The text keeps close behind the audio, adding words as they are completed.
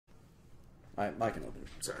I can open it.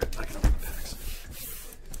 Sorry, I can open the packs.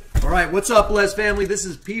 All right, what's up, Les family? This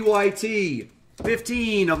is PYT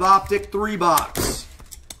 15 of Optic 3-box.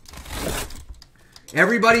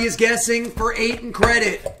 Everybody is guessing for 8 in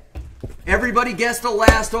credit. Everybody guessed the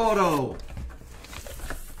last auto.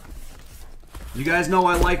 You guys know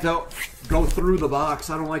I like to go through the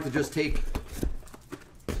box. I don't like to just take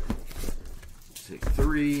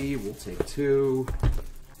 3. We'll take 2.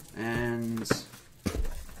 And let's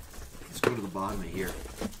go to the bottom of here.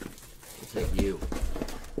 We'll take you.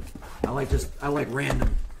 I like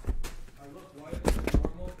random. I look white as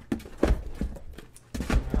normal.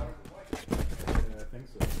 Yeah, I think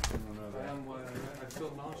so. I don't know that. I am white. I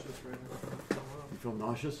feel nauseous right now. You feel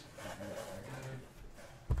nauseous?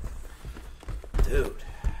 Dude.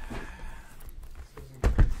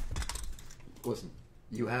 Listen,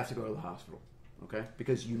 you have to go to the hospital, okay?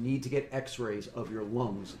 Because you need to get x-rays of your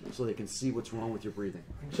lungs so they can see what's wrong with your breathing.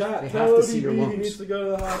 Chat, they have to see your lungs. He needs to go to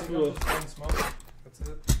the hospital. That's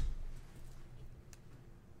it.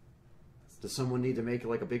 Does someone need to make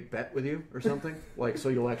like a big bet with you or something? Like so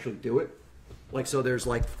you'll actually do it? Like so there's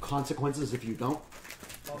like consequences if you don't?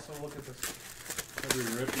 Also look at this. I'd be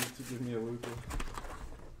ripping to give me a loop.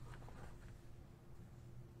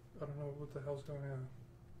 I don't know what the hell's going on.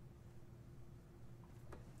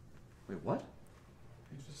 Wait, what?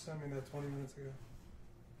 You just sent me that 20 minutes ago.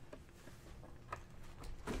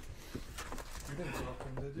 You didn't talk to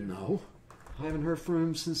him, did you? No. I haven't heard from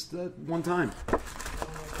him since that one time.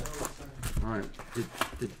 Alright.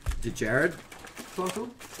 Did Jared talk to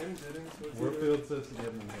him? Warfield says he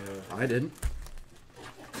didn't hear. I didn't.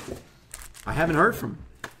 I haven't heard from him.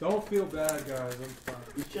 Don't feel bad, guys. I'm fine.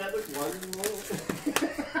 Your chat looks wider than normal.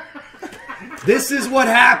 This is what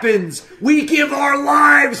happens. We give our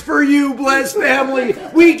lives for you, Bless family.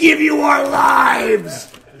 We give you our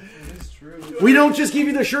lives. It is true. We don't just give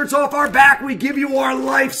you the shirts off our back. We give you our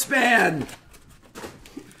lifespan.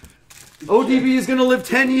 ODB is going to live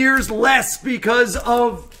 10 years less because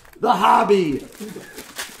of the hobby.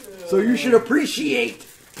 So you should appreciate.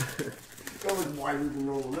 That was wider than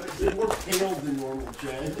normal. They're more pale than normal,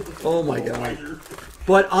 Chad. Oh my God.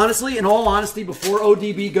 But honestly, in all honesty, before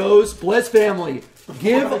ODB goes, Bless family,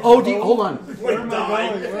 give OD. Hold on. Where am I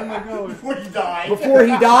going? Where am I going? Before he died. Before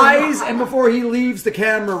he dies and before he leaves the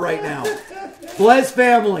camera right now. Bless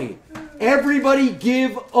family, everybody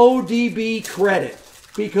give ODB credit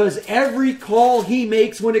because every call he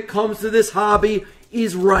makes when it comes to this hobby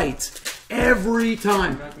is right. Every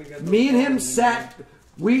time. Me and him sat,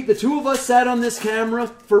 the two of us sat on this camera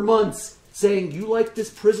for months saying, you like this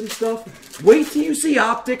Prism stuff? Wait till you see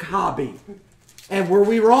Optic Hobby. And were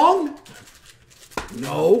we wrong?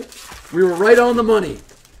 No. We were right on the money.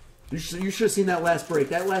 You should have seen that last break.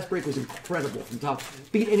 That last break was incredible from top.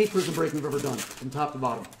 Beat any Prism break we've ever done from top to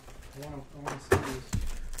bottom. I want to see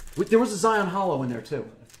this. There was a Zion Hollow in there too.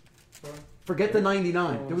 Sorry? Forget the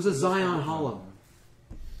 99. There was a Zion Hollow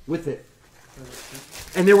with it.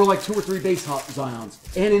 And there were like 2 or 3 base Zions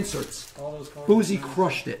and inserts. All those cards. Boozy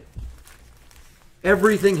crushed it.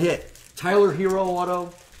 Everything hit. Tyler Hero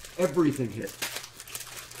Auto, everything hit.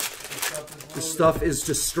 This stuff is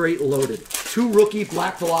just straight loaded. 2 rookie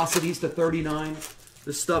Black Velocities to 39.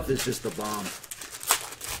 This stuff is just a bomb. I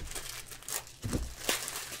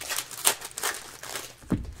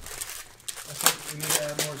think we need to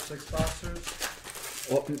add more 6-boxers.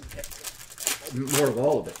 Well, more of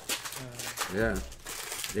all of it. Yeah.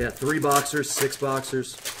 Yeah, 3 boxers, 6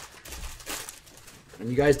 boxers. And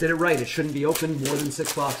you guys did it right. It shouldn't be opened more than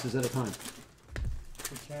 6 boxes at a time.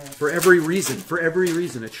 For every reason. For every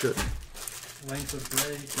reason it shouldn't. Length of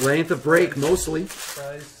break. Length of break, mostly.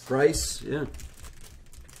 Price. Price, yeah.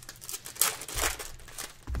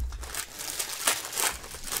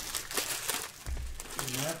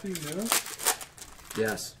 Is Matthew new?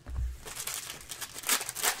 Yes.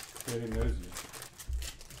 Yeah, he knows you.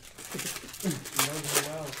 He knows me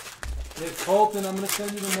well. Hey, Colton, I'm going to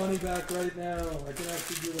send you the money back right now. I can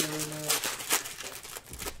actually do it right now.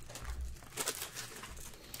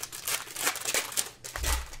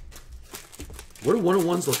 What do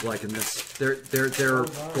 101s look like in this? They're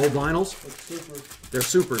gold vinyls? Super. They're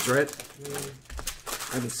supers, right? Yeah.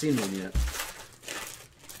 I haven't seen one yet.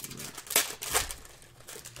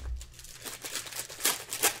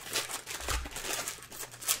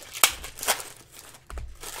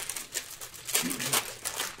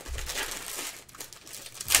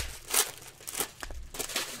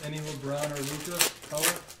 Any LeBron or Luka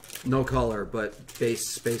color? No color, but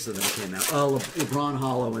base of them came out. Oh, LeBron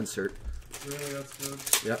Hollow insert. Really, that's good.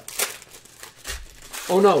 Yep.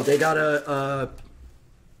 Oh no, they got a.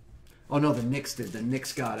 Oh no, the Knicks did. The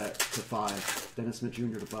Knicks got it to 5. Dennis Smith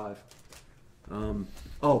Jr. to 5.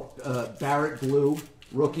 Barrett Blue,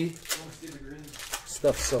 rookie. I want to see the green.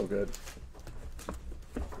 Stuff's so good.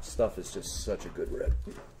 Stuff is just such a good rip.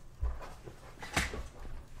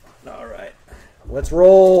 All right. Let's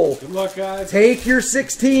roll. Good luck, guys. Take your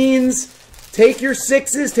 16s. Take your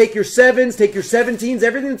 6s. Take your 7s. Take your 17s.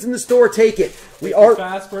 Everything that's in the store, take it. We are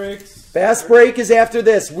fast breaks. Fast break is after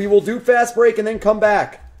this. We will do fast break and then come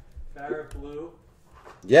back. Barrett Blue.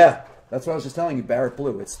 Yeah, that's what I was just telling you. Barrett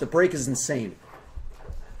Blue. It's the break is insane.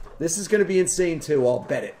 This is going to be insane too. I'll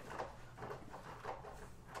bet it.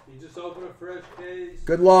 You just open a fresh case.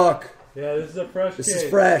 Good luck. Yeah, this is a fresh This case. is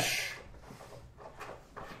fresh.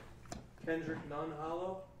 Kendrick Nunn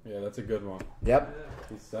Hollow. Yeah, that's a good one. Yep. Yeah.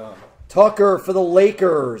 He's selling. Tucker for the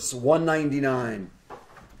Lakers, $1.99.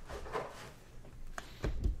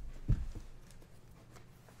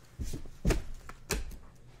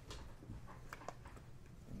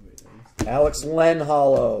 Alex Len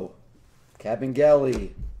Hollow,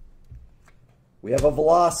 Cabangeli. We have a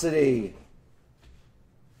Velocity.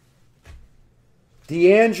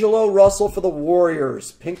 D'Angelo Russell for the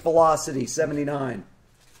Warriors, pink Velocity, 79.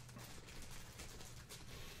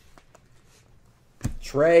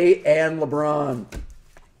 Trey and LeBron.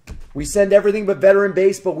 We send everything but veteran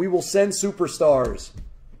base, but we will send superstars.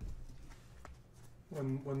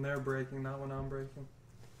 When they're breaking, not when I'm breaking.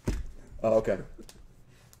 Oh, okay.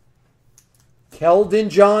 Keldon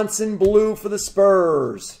Johnson blue for the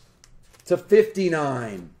Spurs to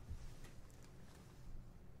 59.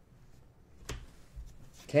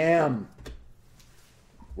 Cam.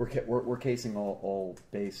 We're casing all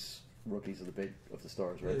base rookies of the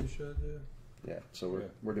stars, right? Yeah, you should, yeah. Yeah, so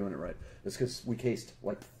we're doing it right. It's because we cased,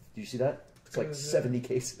 like, do you see that? It's like Yeah. 70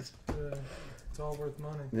 cases. Yeah, it's all worth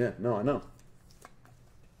money. Yeah, no, I know.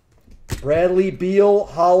 Bradley Beal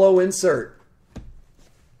hollow insert.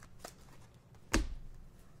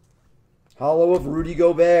 Hollow of Rudy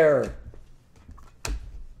Gobert.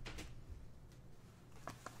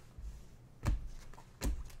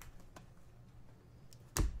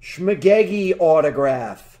 Schmagegi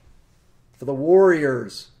autograph for the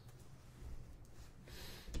Warriors.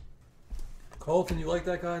 Colton, you like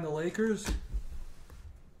that guy in the Lakers?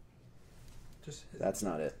 Just That's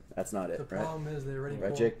not it. That's not the it, right? problem is they already Right,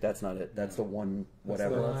 pulled. Jake? That's not it. That's the one,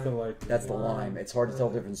 whatever. That's the light. That's the lime. It's hard to tell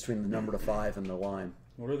the difference between the number to 5 and the lime.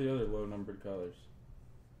 What are the other low numbered colors?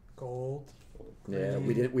 Gold, Yeah,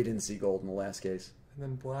 we didn't see gold in the last case. and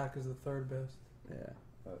then black is the third best, Yeah.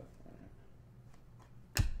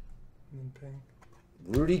 and then pink.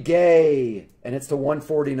 Rudy Gay, and it's to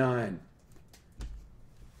 149.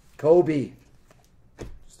 Kobe.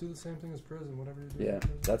 Just do the same thing as Prism, whatever you do. Yeah,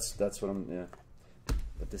 that's what I'm. Yeah,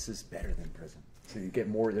 but this is better than Prism. So you get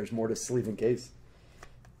more. There's more to sleeve and case.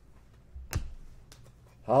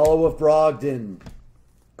 Hollow of Brogdon,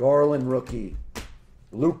 Garland rookie,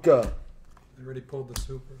 Luca, They already pulled the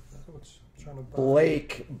super. That's what I'm trying to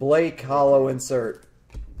buy. Blake hollow insert.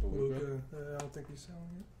 Luka. I don't think he's selling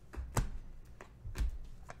it.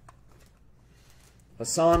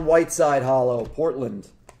 Hassan Whiteside hollow, Portland.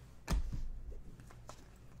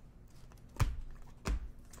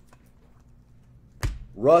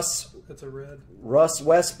 That's a red. Russ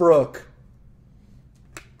Westbrook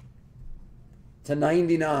to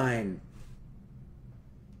 99.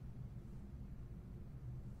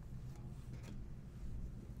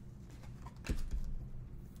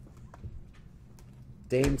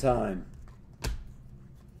 Dame time.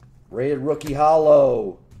 Rated rookie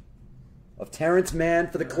hollow of Terrence Mann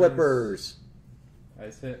for the Nice. Clippers.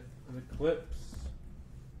 Nice hit for the Clips.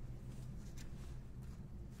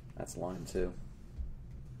 That's lime too.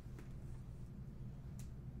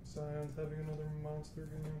 Zion's having another monster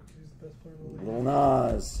game because he's the best player in the league. Lil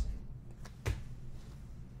Nas.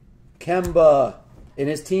 Kemba in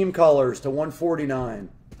his team colors to 149.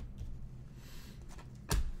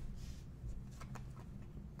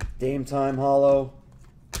 Dame time hollow.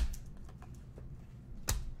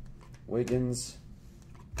 Wiggins.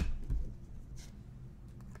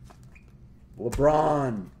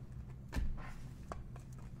 LeBron.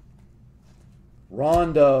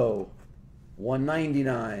 Rondo.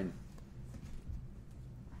 199.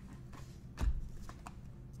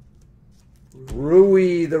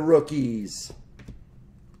 Rui the rookies.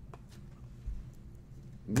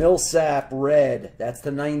 Millsap red. That's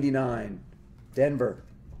the 99. Denver.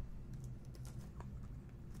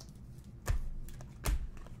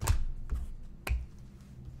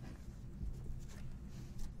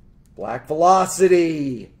 Black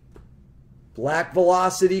Velocity. Black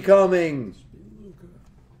Velocity coming.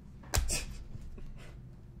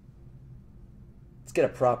 Let's get a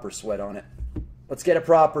proper sweat on it. Let's get a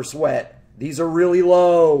proper sweat. These are really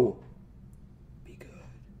low.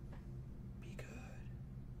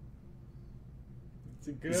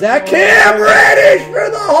 Good Zach one. Cam Reddish for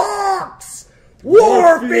the Hawks.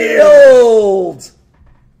 Warfield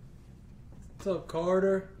What's up,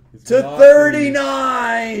 Carter? It's to locked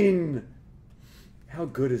 39. How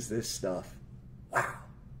good is this stuff? Wow.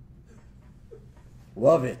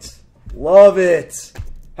 Love it. Love it.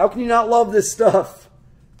 How can you not love this stuff?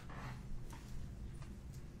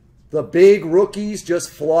 The big rookies just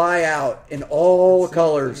fly out in all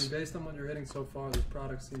colors. I mean, based on what you're hitting so far, this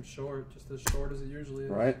product seems short, just as short as it usually is.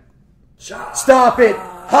 Right? Stop it!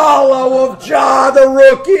 Hollow of Ja, the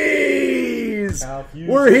rookies! How huge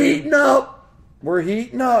We're is it? heating up. We're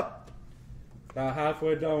heating up. About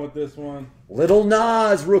halfway done with this one. Little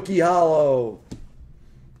Nas, rookie hollow.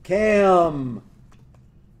 Cam.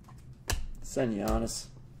 Send Giannis.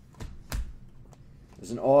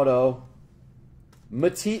 There's an auto.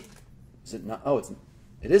 Matisse. Is it not? Oh,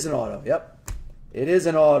 it is an auto. Yep. It is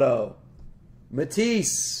an auto.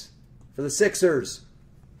 Matisse for the Sixers.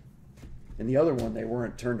 And the other one, they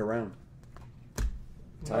weren't turned around.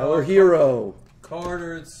 Tyler Hero.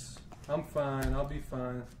 Carter, I'm fine. I'll be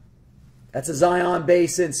fine. That's a Zion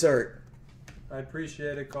base insert. I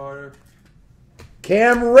appreciate it, Carter.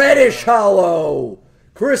 Cam Reddish hollow.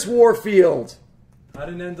 Chris Warfield. I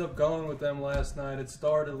didn't end up going with them last night. It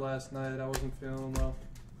started last night. I wasn't feeling well.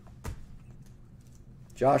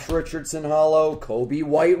 Josh Richardson hollow. Kobe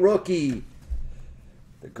White rookie.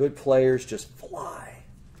 The good players just fly.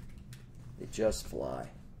 They just fly.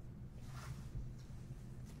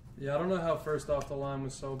 Yeah, I don't know how first off the line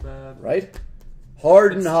was so bad. Right?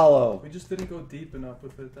 Harden hollow. We just didn't go deep enough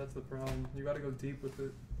with it. That's the problem. You got to go deep with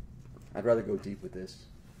it. I'd rather go deep with this.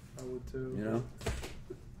 I would too. You know?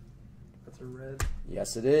 That's a red.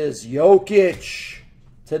 Yes, it is. Jokic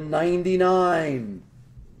to 99.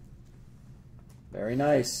 Very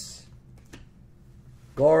nice.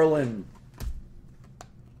 Garland.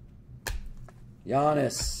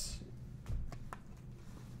 Giannis.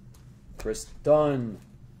 Chris Dunn.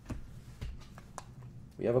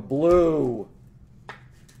 We have a blue.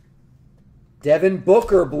 Devin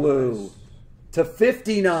Booker blue Nice. to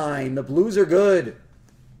 59. The Blues are good.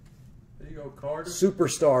 There you go, Carter.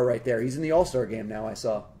 Superstar right there. He's in the All-Star game now, I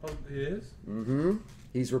saw. Oh, he is? Mm-hmm.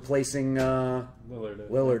 He's replacing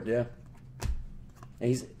Lillard, yeah. And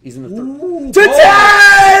he's in the Ooh, third. To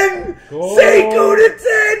 10! Gold. Sekou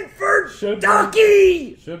to 10 for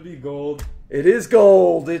Ducky! Should be gold. It is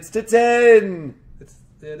gold. It's to 10.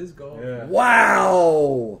 Yeah, it is gold. Yeah.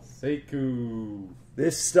 Wow. Sekou.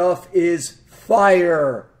 This stuff is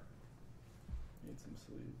fire. Need some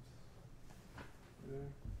sleeves. Yeah,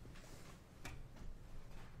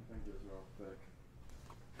 I think those are all thick.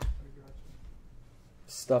 I got you.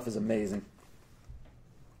 Stuff is amazing.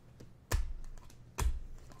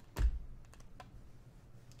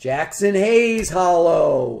 Jackson Hayes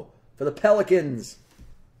hollow for the Pelicans.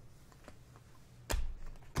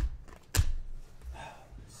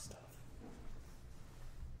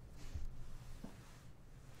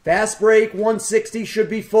 Fast break 160 should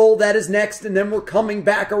be full. That is next, and then we're coming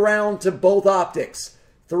back around to both optics,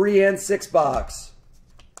 3 and 6 box.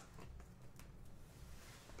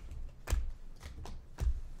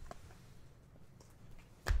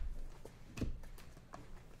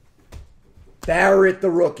 Barrett,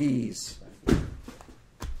 the rookies.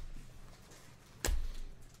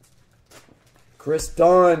 Chris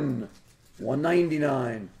Dunn,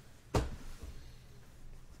 199.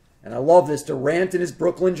 And I love this. Durant in his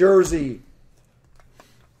Brooklyn jersey.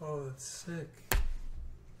 Oh, that's sick.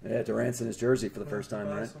 Yeah, Durant's in his jersey for the first time,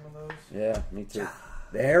 Buy right? some of those. Yeah, me too.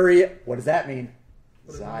 There he. What does that mean?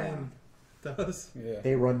 What does it Zion. mean? Does? Yeah.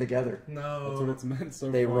 They run together. No. That's what it's meant so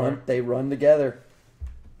They far. run together.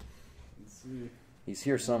 Let's see. He's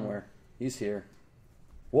here somewhere. He's here.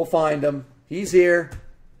 We'll find him. He's here.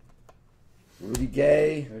 Rudy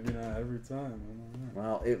Gay. Maybe not every time. I don't know.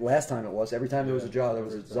 Well, last time it was. Every time there was a Yeah, jaw, there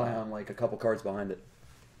was a first time. Zion like a couple cards behind it.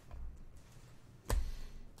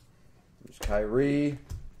 There's Kyrie.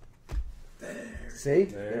 See?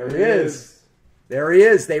 There he is. There he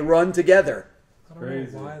is. They run together. I don't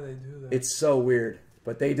Crazy. know why they do that. It's so weird,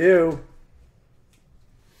 but they do.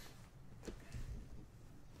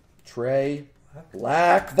 Trey.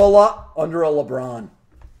 Black Vola under a LeBron.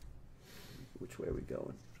 Which way are we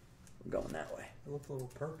going? We're going that way. It looks a little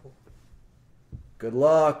purple. Good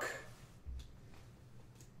luck.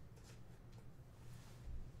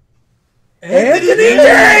 Anthony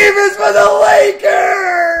Davis for the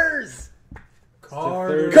Lakers!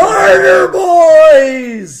 Carter. Carter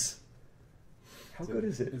boys! How good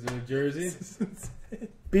is it? Is it a jersey?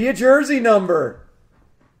 Be a jersey number.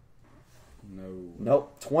 No.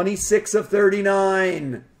 Nope. 26 of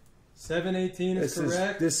 39. 718 is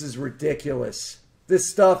correct. This is ridiculous. This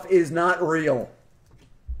stuff is not real.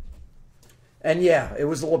 And yeah, it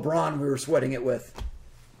was the LeBron we were sweating it with.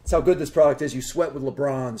 That's how good this product is. You sweat with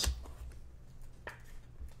LeBrons.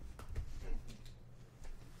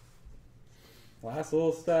 Last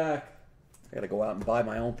little stack. I gotta go out and buy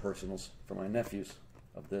my own personals for my nephews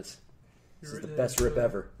of this. This is the best rip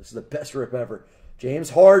ever. This is the best rip ever.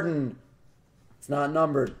 James Harden. It's not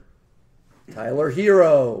numbered. Tyler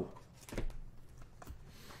Hero.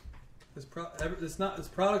 This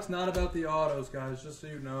product's not about the autos, guys. Just so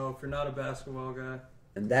you know, if you're not a basketball guy.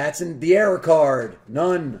 And that's in the error card.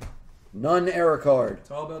 None error card.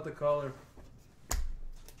 It's all about the color.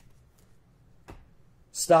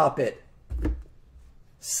 Stop it.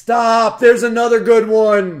 Stop. There's another good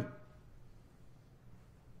one.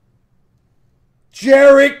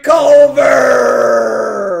 Jarrett Culver.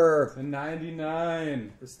 It's a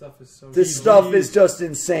 99. This stuff is so. This stuff is just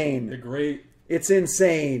insane. They're great. It's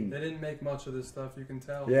insane. They didn't make much of this stuff. You can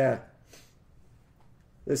tell. Yeah.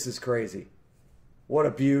 This is crazy. What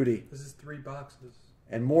a beauty. This is 3 boxes.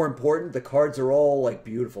 And more important, the cards are all like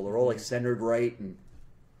beautiful. They're all like centered right, and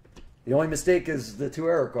the only mistake is the 2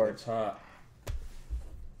 error cards. It's hot.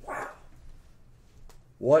 Wow.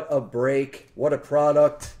 What a break. What a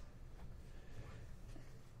product.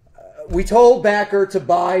 We told Backer to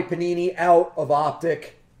buy Panini out of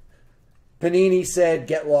Optic. Panini said,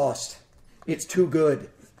 get lost. It's too good.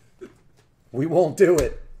 We won't do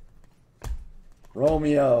it.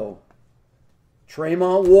 Romeo.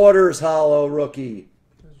 Tremont Waters hollow rookie.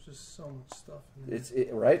 There's just so much stuff in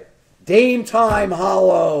there. Right? Dame Time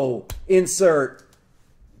hollow insert.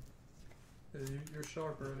 You're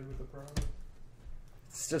sharp already with the product.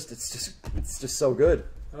 It's just so good.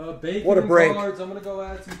 Bacon What a break. Cards. I'm gonna go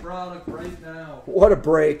add some product right now. What a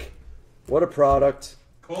break. What a product.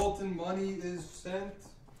 Colton, money is sent.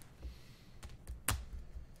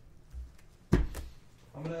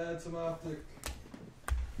 I'm gonna add some Optic.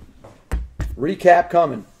 Recap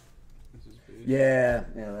coming. This is big. Yeah,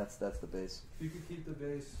 that's the base. You could keep the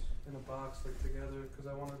base in a box like together because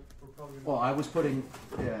I want to. We're probably gonna. Well, I was putting.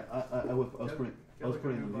 Yeah, I was Get- putting. get I was like a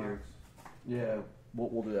putting new them here. box. Yeah,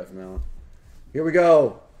 we'll do that from now on. Here we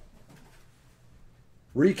go.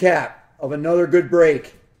 Recap of another good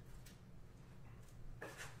break.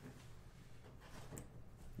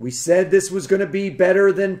 We said this was going to be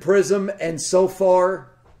better than Prism, and so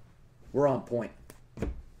far, we're on point. I'm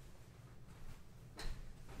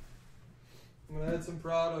gonna add some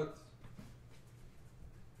product.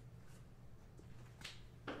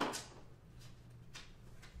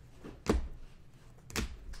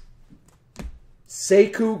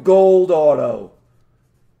 Sekou Gold Auto.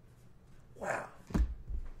 Wow.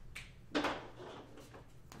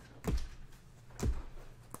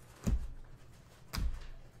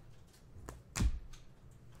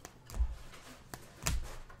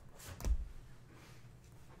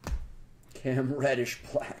 Cam Reddish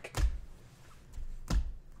Black.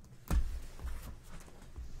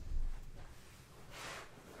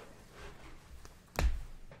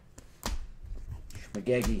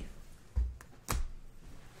 Schmagegi.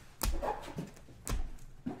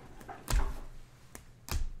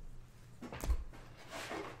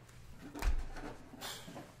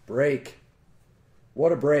 Break.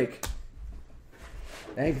 What a break.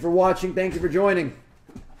 Thank you for watching. Thank you for joining.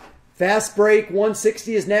 Fast break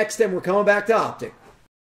 160 is next, and we're coming back to Optic.